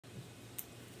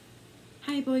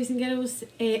Hi boys and girls,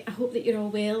 I hope that you're all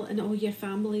well and all your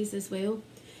families as well.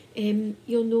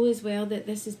 You'll know as well that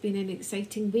this has been an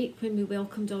exciting week when we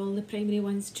welcomed all the primary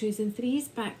 1s, 2s and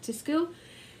 3s back to school.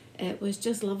 It was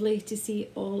just lovely to see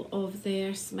all of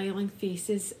their smiling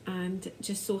faces and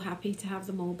just so happy to have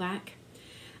them all back.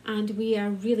 And we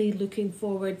are really looking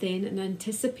forward then and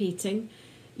anticipating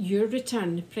your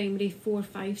return, primary 4,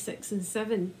 5, 6 and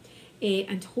 7.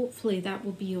 And hopefully that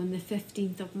will be on the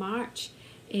 15th of March.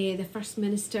 The First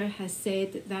Minister has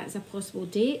said that that's a possible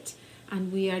date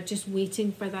and we are just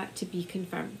waiting for that to be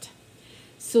confirmed.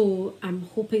 So I'm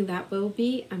hoping that will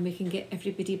be, and we can get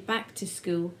everybody back to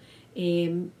school,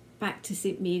 back to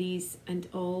St Mary's, and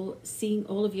seeing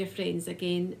all of your friends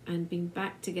again and being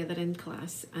back together in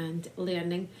class and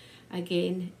learning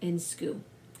again in school.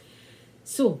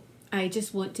 So I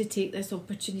just want to take this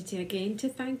opportunity again to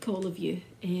thank all of you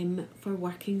for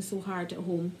working so hard at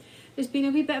home. There's been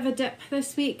a wee bit of a dip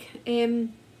this week,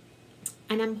 and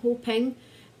I'm hoping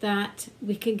that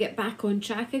we can get back on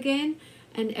track again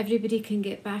and everybody can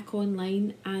get back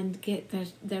online and get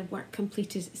their work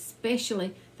completed,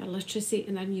 especially their literacy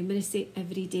and their numeracy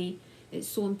every day. It's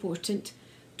so important.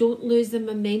 Don't lose the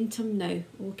momentum now,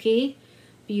 okay?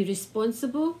 Be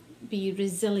responsible, be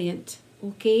resilient,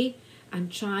 okay? And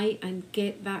try and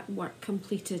get that work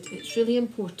completed. It's really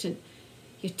important.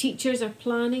 Your teachers are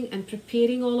planning and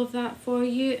preparing all of that for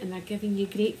you, and they're giving you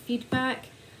great feedback.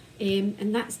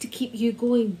 And that's to keep you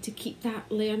going, to keep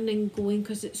that learning going,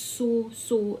 because it's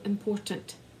so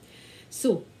important.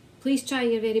 So please try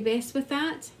your very best with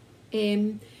that.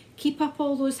 Keep up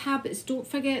all those habits. Don't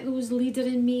forget those Leader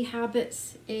in Me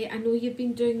habits. I know you've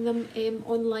been doing them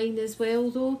online as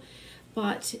well though,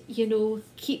 but you know,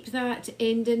 keep that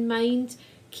end in mind.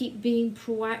 Keep being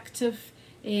proactive.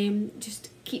 Just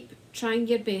keep trying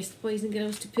your best, boys and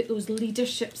girls, to put those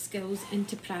leadership skills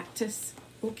into practice.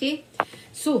 Okay,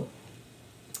 so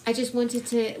I just wanted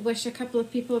to wish a couple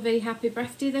of people a very happy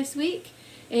birthday this week.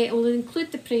 I'll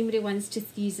include the primary 1s to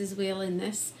 3s as well in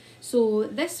this. So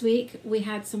this week we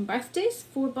had some birthdays,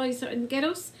 4 boys and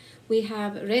girls. We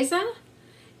have Reza,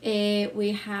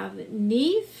 we have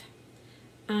Neve,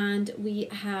 and we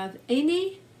have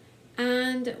Eni,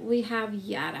 and we have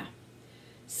Yara.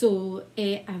 So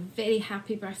a very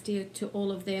happy birthday to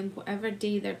all of them, whatever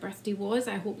day their birthday was.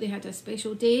 I hope they had a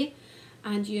special day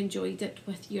and you enjoyed it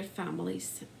with your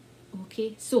families.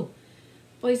 Okay, so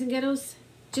boys and girls,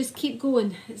 just keep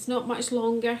going. It's not much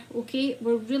longer, okay?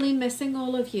 We're really missing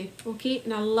all of you, okay?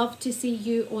 And I love to see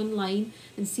you online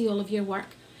and see all of your work.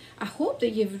 I hope that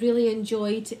you've really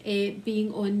enjoyed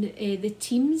being on the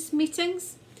Teams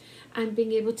meetings and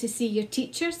being able to see your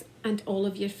teachers and all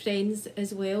of your friends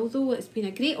as well, though. It's been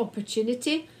a great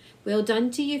opportunity. Well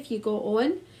done to you if you got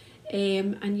on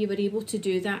and you were able to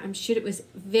do that. I'm sure it was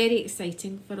very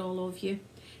exciting for all of you,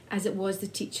 as it was the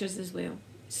teachers as well.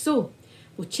 So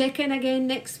we'll check in again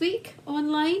next week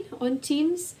online on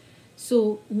Teams.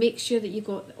 So make sure that you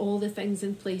got all the things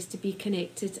in place to be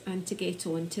connected and to get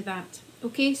on to that.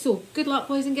 Okay, so good luck,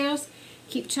 boys and girls.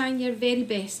 Keep trying your very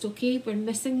best, okay? We're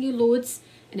missing you loads,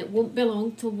 and it won't be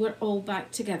long till we're all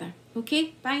back together.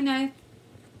 Okay, bye now.